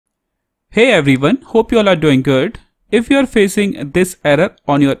Hey everyone, hope you all are doing good. If you are facing this error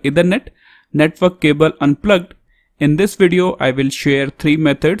on your Ethernet network cable unplugged, in this video I will share 3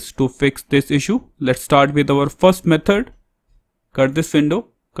 methods to fix this issue. Let's start with our first method. Cut this window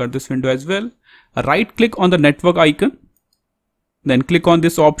as well. Right click on the network icon, then click on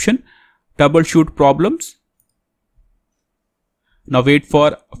this option, troubleshoot problems. Now wait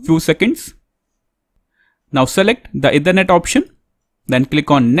for a few seconds. Now select the Ethernet option, then click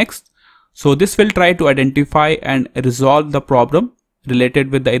on next. So this will try to identify and resolve the problem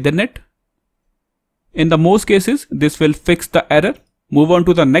related with the Ethernet. In the most cases, this will fix the error. Move on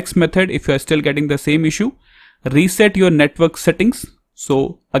to the next method if you are still getting the same issue. Reset your network settings.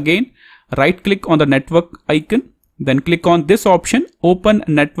 So again, right click on the network icon, then click on this option, open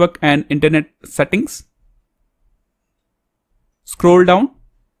network and internet settings. Scroll down,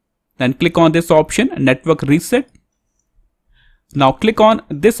 then click on this option, network reset. Now click on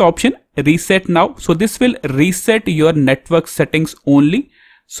this option, reset now. So this will reset your network settings only.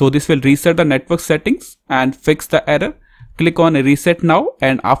 So this will reset the network settings and fix the error. Click on reset now,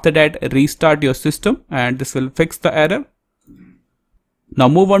 and after that restart your system and this will fix the error. Now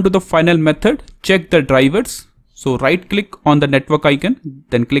move on to the final method, check the drivers. So right click on the network icon,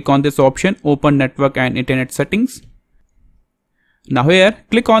 then click on this option, open network and internet settings. Now here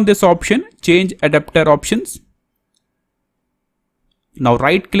click on this option, change adapter options. Now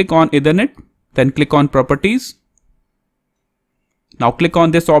right click on Ethernet, then click on properties. Now click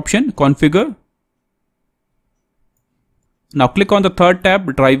on this option, configure. Now click on the third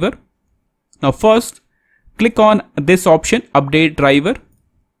tab, driver. Now first click on this option, update driver.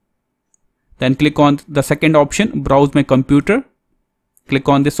 Then click on the second option, browse my computer. Click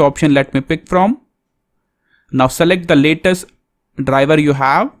on this option, let me pick from. Now select the latest driver you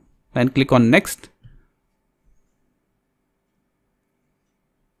have, then click on next.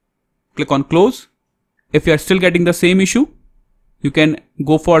 Click on close. If you are still getting the same issue, you can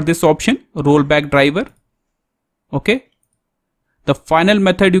go for this option, rollback driver. Okay. The final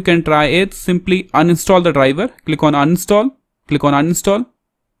method you can try is simply uninstall the driver. Click on uninstall. Click on uninstall.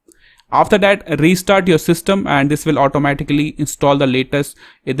 After that, restart your system and this will automatically install the latest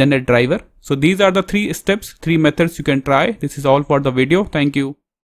Ethernet driver. So these are the 3 steps, 3 methods you can try. This is all for the video. Thank you.